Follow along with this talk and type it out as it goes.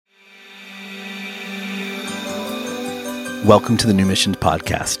Welcome to the New Missions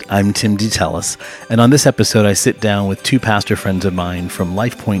Podcast. I'm Tim DeTellis, and on this episode, I sit down with two pastor friends of mine from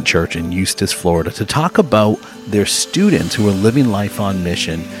Life Point Church in Eustis, Florida, to talk about their students who are living life on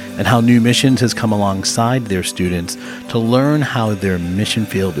mission and how New Missions has come alongside their students to learn how their mission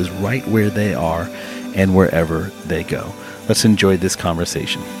field is right where they are and wherever they go. Let's enjoy this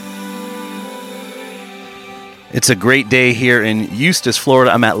conversation. It's a great day here in Eustis,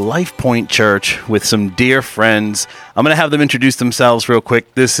 Florida. I'm at Life Point Church with some dear friends. I'm going to have them introduce themselves real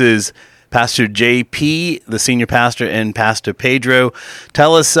quick. This is Pastor JP, the senior pastor, and Pastor Pedro.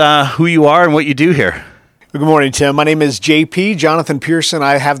 Tell us who you are and what you do here. Good morning, Tim. My name is JP, Jonathan Pearson.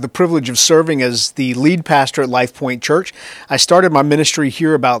 I have the privilege of serving as the lead pastor at Life Point Church. I started my ministry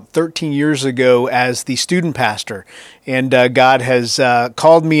here about 13 years ago as the student pastor, and God has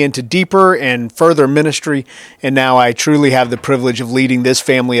called me into deeper and further ministry, and now I truly have the privilege of leading this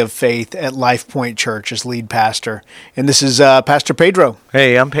family of faith at Life Point Church as lead pastor. And this is Pastor Pedro.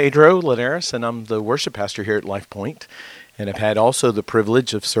 Hey, I'm Pedro Linares, and I'm the worship pastor here at Life Point, and I've had also the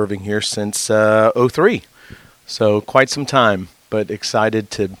privilege of serving here since 2003. So quite some time, but excited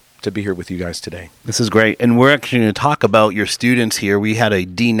to be here with you guys today. This is great. And we're actually going to talk about your students here. We had a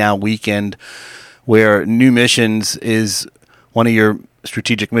D-Now weekend where New Missions is one of your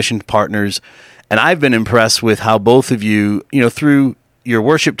strategic mission partners. And I've been impressed with how both of you, through your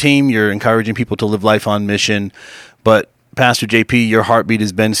worship team, you're encouraging people to live life on mission. But Pastor JP, your heartbeat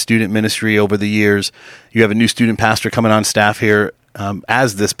has been student ministry over the years. You have a new student pastor coming on staff here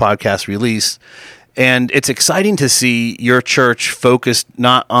as this podcast release. And it's exciting to see your church focused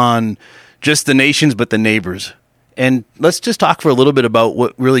not on just the nations, but the neighbors. And let's just talk for a little bit about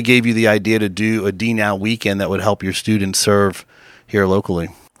what really gave you the idea to do a D-Now weekend that would help your students serve here locally.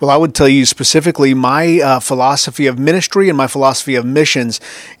 Well, I would tell you specifically my philosophy of ministry and my philosophy of missions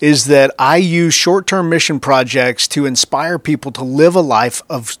is that I use short-term mission projects to inspire people to live a life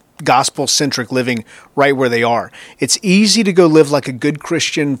of gospel-centric living right where they are. It's easy to go live like a good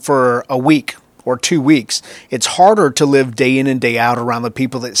Christian for a week or 2 weeks. It's harder to live day in and day out around the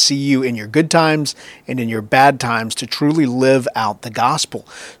people that see you in your good times and in your bad times to truly live out the gospel.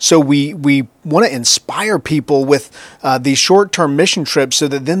 So we want to inspire people with these short-term mission trips so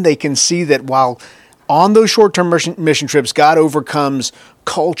that then they can see that while on those short-term mission trips, God overcomes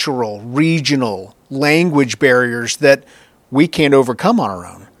cultural, regional, language barriers that we can't overcome on our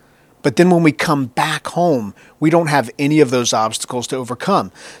own. But then when we come back home, we don't have any of those obstacles to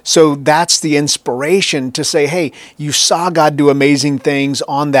overcome. So that's the inspiration to say, hey, you saw God do amazing things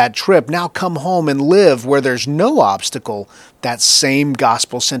on that trip. Now come home and live where there's no obstacle, that same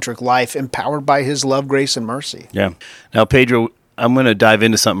gospel-centric life empowered by His love, grace, and mercy. Yeah. Now, Pedro, I'm going to dive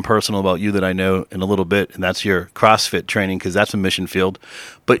into something personal about you that I know in a little bit, and that's your CrossFit training, because that's a mission field.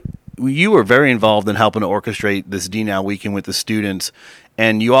 But you were very involved in helping to orchestrate this D-Now weekend with the students,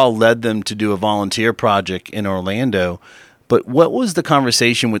 and you all led them to do a volunteer project in Orlando. But what was the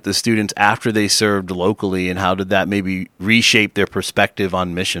conversation with the students after they served locally, and how did that maybe reshape their perspective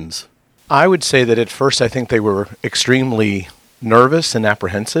on missions? I would say that at first I think they were extremely nervous and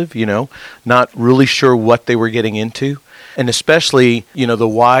apprehensive, not really sure what they were getting into. And especially, the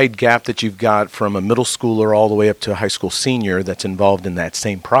wide gap that you've got from a middle schooler all the way up to a high school senior that's involved in that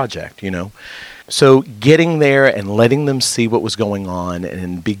same project, So getting there and letting them see what was going on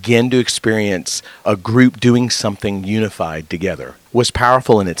and begin to experience a group doing something unified together was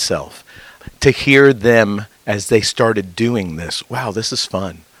powerful in itself. To hear them as they started doing this, wow, this is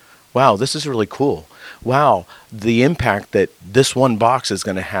fun. Wow, this is really cool. Wow, the impact that this one box is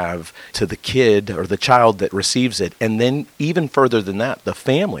going to have to the kid or the child that receives it, and then even further than that, the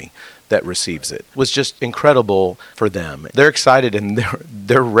family that receives it, was just incredible for them. They're excited and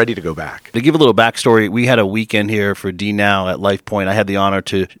they're ready to go back. To give a little backstory, we had a weekend here for D-Now at Life Point. I had the honor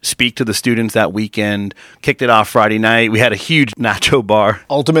to speak to the students that weekend, kicked it off Friday night. We had a huge nacho bar.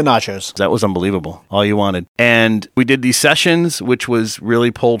 Ultimate nachos. That was unbelievable. All you wanted. And we did these sessions, which was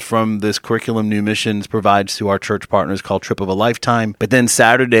really pulled from this curriculum New Missions provides to our church partners called Trip of a Lifetime. But then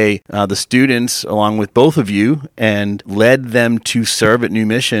Saturday, the students, along with both of you, and led them to serve at New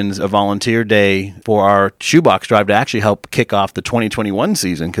Missions, a volunteer day for our shoebox drive to actually help kick off the 2021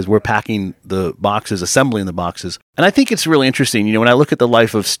 season, because we're packing the boxes, assembling the boxes. And I think it's really interesting. When I look at the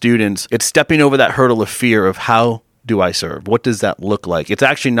life of students, it's stepping over that hurdle of fear of how do I serve? What does that look like? It's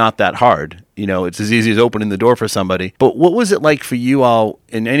actually not that hard. It's as easy as opening the door for somebody. But what was it like for you all,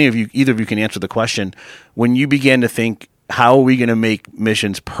 and either of you can answer the question, when you began to think, how are we going to make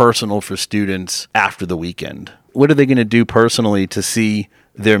missions personal for students after the weekend? What are they going to do personally to see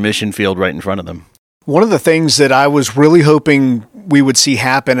their mission field right in front of them? One of the things that I was really hoping we would see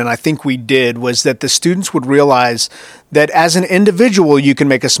happen, and I think we did, was that the students would realize that as an individual, you can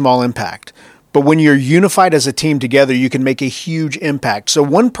make a small impact. But when you're unified as a team together, you can make a huge impact. So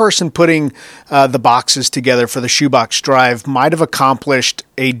one person putting the boxes together for the shoebox drive might have accomplished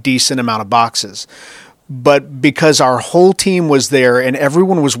a decent amount of boxes. But because our whole team was there and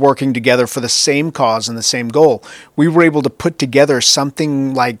everyone was working together for the same cause and the same goal, we were able to put together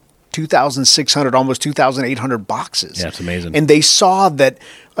something like 2,600, almost 2,800 boxes. Yeah, it's amazing. And they saw that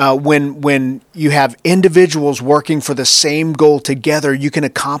when you have individuals working for the same goal together, you can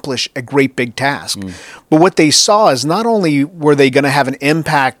accomplish a great big task. But what they saw is not only were they going to have an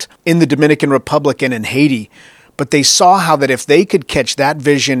impact in the Dominican Republic and in Haiti, but they saw how that if they could catch that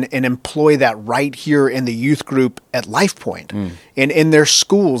vision and employ that right here in the youth group at LifePoint and in their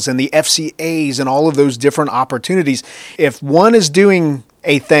schools and the FCAs and all of those different opportunities, if one is doing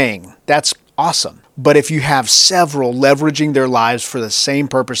a thing, that's awesome. But if you have several leveraging their lives for the same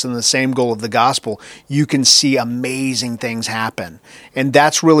purpose and the same goal of the gospel, you can see amazing things happen. And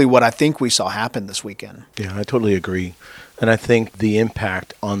that's really what I think we saw happen this weekend. Yeah, I totally agree. And I think the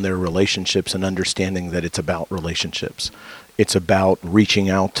impact on their relationships and understanding that it's about relationships. It's about reaching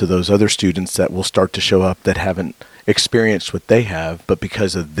out to those other students that will start to show up that haven't experienced what they have, but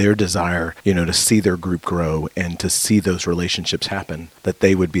because of their desire, to see their group grow and to see those relationships happen, that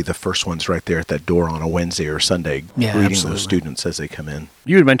they would be the first ones right there at that door on a Wednesday or Sunday, greeting absolutely. those students as they come in.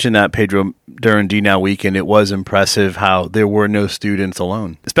 You had mentioned that, Pedro, during DNOW weekend. It was impressive how there were no students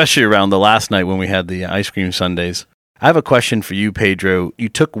alone, especially around the last night when we had the ice cream sundaes. I have a question for you, Pedro. You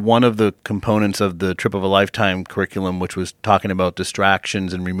took one of the components of the Trip of a Lifetime curriculum, which was talking about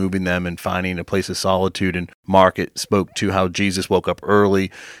distractions and removing them and finding a place of solitude. And Mark, it spoke to how Jesus woke up early,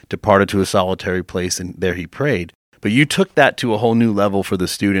 departed to a solitary place, and there he prayed. But you took that to a whole new level for the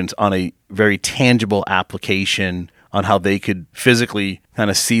students on a very tangible application on how they could physically kind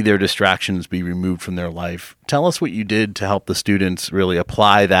of see their distractions be removed from their life. Tell us what you did to help the students really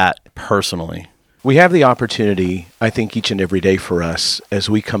apply that personally. We have the opportunity, I think, each and every day for us as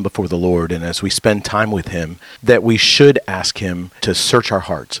we come before the Lord and as we spend time with Him, that we should ask Him to search our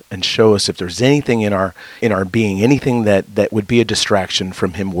hearts and show us if there's anything in our being, anything that would be a distraction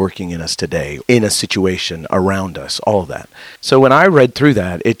from Him working in us today, in a situation around us, all of that. So when I read through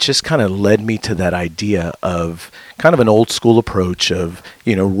that, it just kind of led me to that idea of kind of an old school approach of,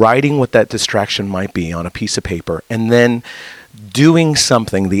 writing what that distraction might be on a piece of paper and then doing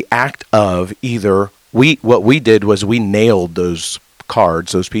something, the act of either what we did was we nailed those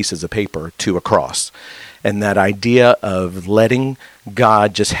cards, those pieces of paper to a cross. And that idea of letting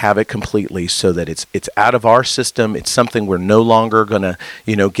God just have it completely so that it's out of our system. It's something we're no longer going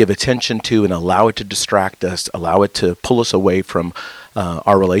to, give attention to and allow it to distract us, allow it to pull us away from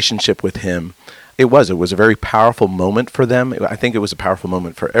our relationship with Him. It was a very powerful moment for them. I think it was a powerful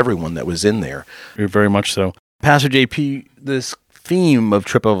moment for everyone that was in there. Very much so. Pastor JP, this theme of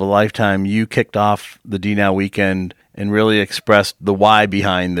Trip of a Lifetime, you kicked off the DNOW weekend and really expressed the why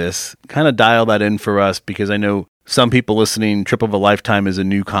behind this. Kind of dial that in for us, because I know some people listening, Trip of a Lifetime is a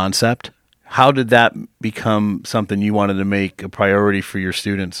new concept. How did that become something you wanted to make a priority for your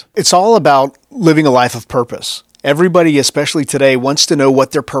students? It's all about living a life of purpose. Everybody, especially today, wants to know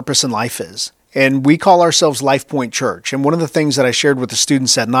what their purpose in life is. And we call ourselves LifePoint Church. And one of the things that I shared with the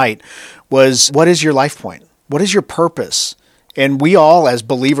students that night was, what is your life point? What is your purpose? And we all, as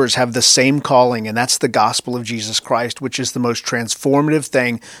believers, have the same calling, and that's the gospel of Jesus Christ, which is the most transformative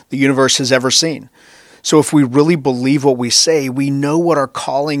thing the universe has ever seen. So if we really believe what we say, we know what our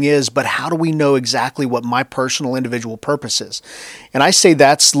calling is, but how do we know exactly what my personal individual purpose is? And I say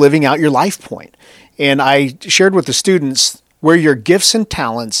that's living out your life point. And I shared with the students where your gifts and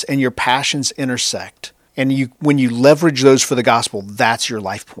talents and your passions intersect. And when you leverage those for the gospel, that's your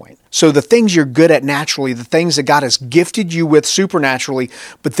life point. So the things you're good at naturally, the things that God has gifted you with supernaturally,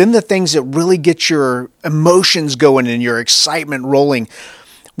 but then the things that really get your emotions going and your excitement rolling,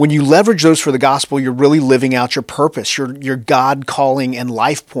 when you leverage those for the gospel, you're really living out your purpose, your God calling and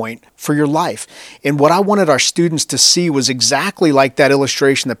life point for your life. And what I wanted our students to see was exactly like that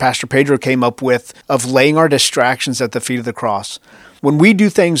illustration that Pastor Pedro came up with of laying our distractions at the feet of the cross. When we do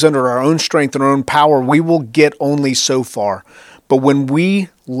things under our own strength and our own power, we will get only so far. But when we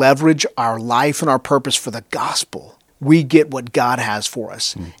leverage our life and our purpose for the gospel, we get what God has for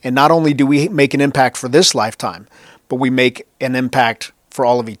us. And not only do we make an impact for this lifetime, but we make an impact for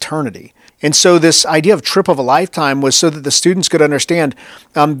all of eternity. And so this idea of trip of a lifetime was so that the students could understand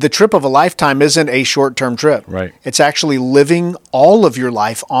the trip of a lifetime isn't a short-term trip. Right. It's actually living all of your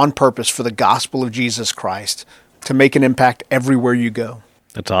life on purpose for the gospel of Jesus Christ to make an impact everywhere you go.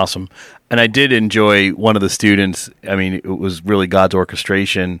 That's awesome. And I did enjoy one of the students. I mean, it was really God's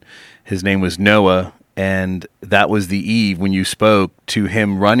orchestration. His name was Noah, and that was the eve when you spoke to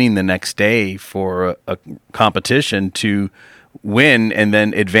him running the next day for a competition to win and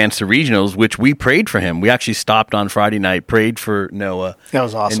then advance to regionals, which we prayed for him. We actually stopped on Friday night, prayed for Noah. That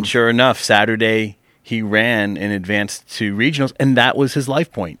was awesome. And sure enough, Saturday he ran and advanced to regionals, and that was his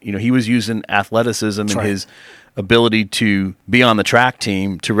life point. You know, he was using athleticism and his ability to be on the track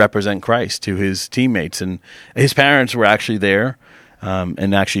team to represent Christ to his teammates. And his parents were actually there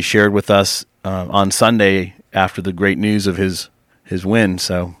and actually shared with us on Sunday after the great news of his win.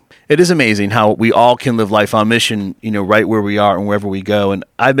 So it is amazing how we all can live life on mission, you know, right where we are and wherever we go. And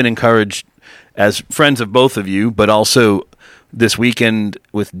I've been encouraged as friends of both of you, but also this weekend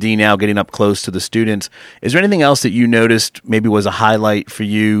with D now getting up close to the students. Is there anything else that you noticed maybe was a highlight for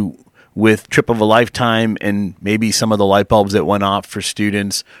you with Trip of a Lifetime, and maybe some of the light bulbs that went off for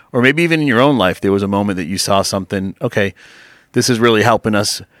students, or maybe even in your own life, there was a moment that you saw something, okay, this is really helping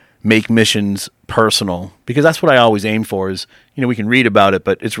us make missions personal? Because that's what I always aim for is, you know, we can read about it,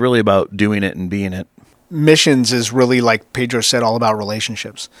 but it's really about doing it and being it. Missions is really, like Pedro said, all about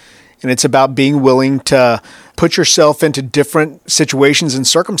relationships. And it's about being willing to put yourself into different situations and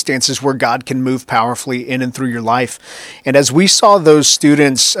circumstances where God can move powerfully in and through your life. And as we saw those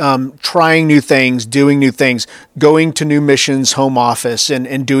students trying new things, doing new things, going to New Missions home office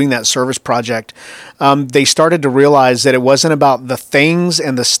and doing that service project, they started to realize that it wasn't about the things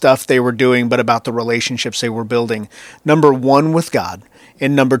and the stuff they were doing, but about the relationships they were building. Number one, with God.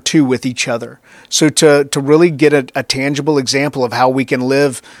 And number two, with each other. So to really get a tangible example of how we can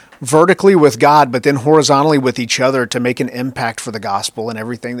live vertically with God, but then horizontally with each other to make an impact for the gospel in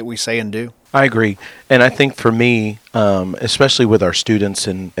everything that we say and do. I agree. And I think for me, especially with our students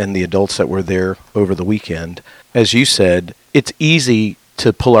and the adults that were there over the weekend, as you said, it's easy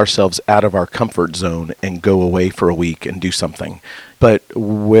to pull ourselves out of our comfort zone and go away for a week and do something. But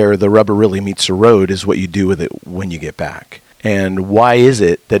where the rubber really meets the road is what you do with it when you get back. And why is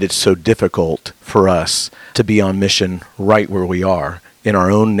it that it's so difficult for us to be on mission right where we are, in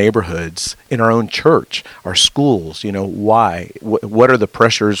our own neighborhoods, in our own church, our schools? You know, why? What are the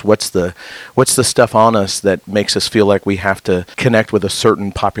pressures? What's the stuff on us that makes us feel like we have to connect with a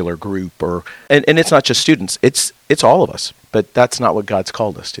certain popular group? And it's not just students, it's all of us. But that's not what God's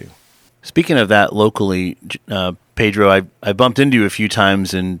called us to. Speaking of that locally, Pedro, I bumped into you a few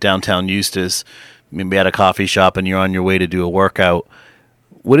times in downtown Eustis, maybe at a coffee shop, and you're on your way to do a workout.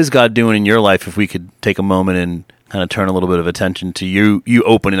 What is God doing in your life, if we could take a moment and kind of turn a little bit of attention to you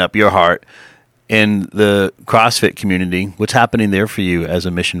opening up your heart in the CrossFit community? What's happening there for you as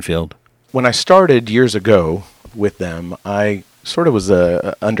a mission field? When I started years ago with them, I sort of was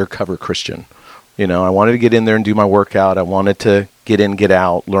a undercover Christian. You know, I wanted to get in there and do my workout. I wanted to get in, get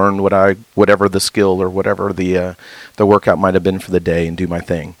out, learn whatever the skill or whatever the workout might have been for the day, and do my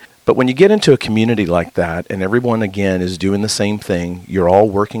thing. But when you get into a community like that, and everyone, again, is doing the same thing, you're all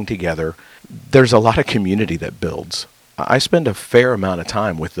working together, there's a lot of community that builds. I spend a fair amount of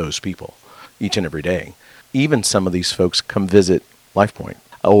time with those people each and every day. Even some of these folks come visit LifePoint,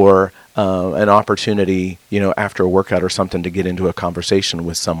 or an opportunity, you know, after a workout or something, to get into a conversation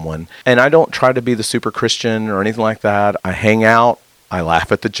with someone. And I don't try to be the super Christian or anything like that. I hang out. I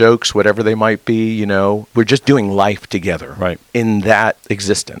laugh at the jokes, whatever they might be, you know. We're just doing life together, right, in that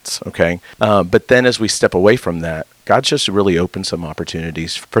existence, okay? But then as we step away from that, God's just really opened some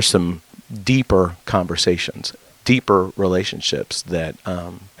opportunities for some deeper conversations, deeper relationships that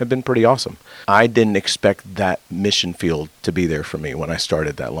have been pretty awesome. I didn't expect that mission field to be there for me when I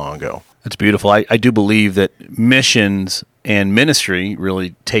started that long ago. That's beautiful. I do believe that missions and ministry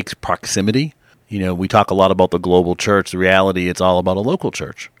really takes proximity. You know, we talk a lot about the global church. The reality, it's all about a local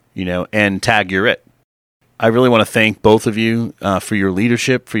church, you know, and tag you're it. I really want to thank both of you for your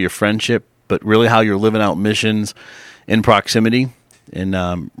leadership, for your friendship, but really how you're living out missions in proximity.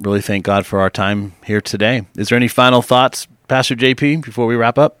 And really thank God for our time here today. Is there any final thoughts, Pastor JP, before we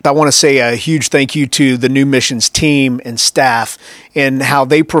wrap up? I want to say a huge thank you to the New Missions team and staff, and how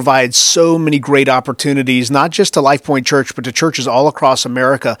they provide so many great opportunities, not just to LifePoint Church, but to churches all across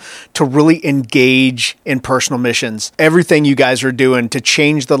America, to really engage in personal missions. Everything you guys are doing to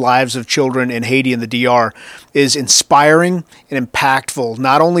change the lives of children in Haiti and the DR is inspiring and impactful,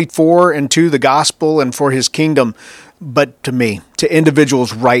 not only for and to the gospel and for his kingdom, but to me, to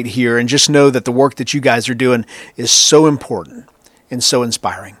individuals right here. And just know that the work that you guys are doing is so important and so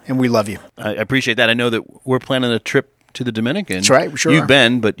inspiring. And we love you. I appreciate that. I know that we're planning a trip to the Dominican. That's right. We sure You've are.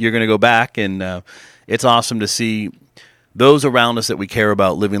 been, but you're going to go back. And it's awesome to see those around us that we care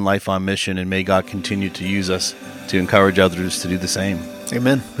about living life on mission, and may God continue to use us to encourage others to do the same.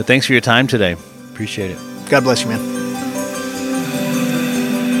 Amen. But thanks for your time today. Appreciate it. God bless you, man.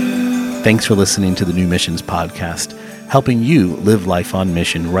 Thanks for listening to the New Missions Podcast, helping you live life on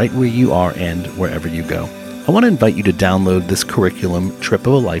mission right where you are and wherever you go. I want to invite you to download this curriculum, Trip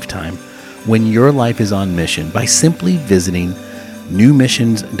of a Lifetime, when your life is on mission, by simply visiting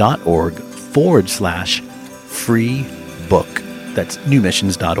newmissions.org/free book. That's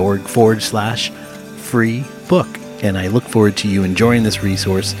newmissions.org/free book. And I look forward to you enjoying this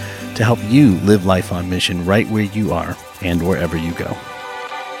resource to help you live life on mission right where you are and wherever you go.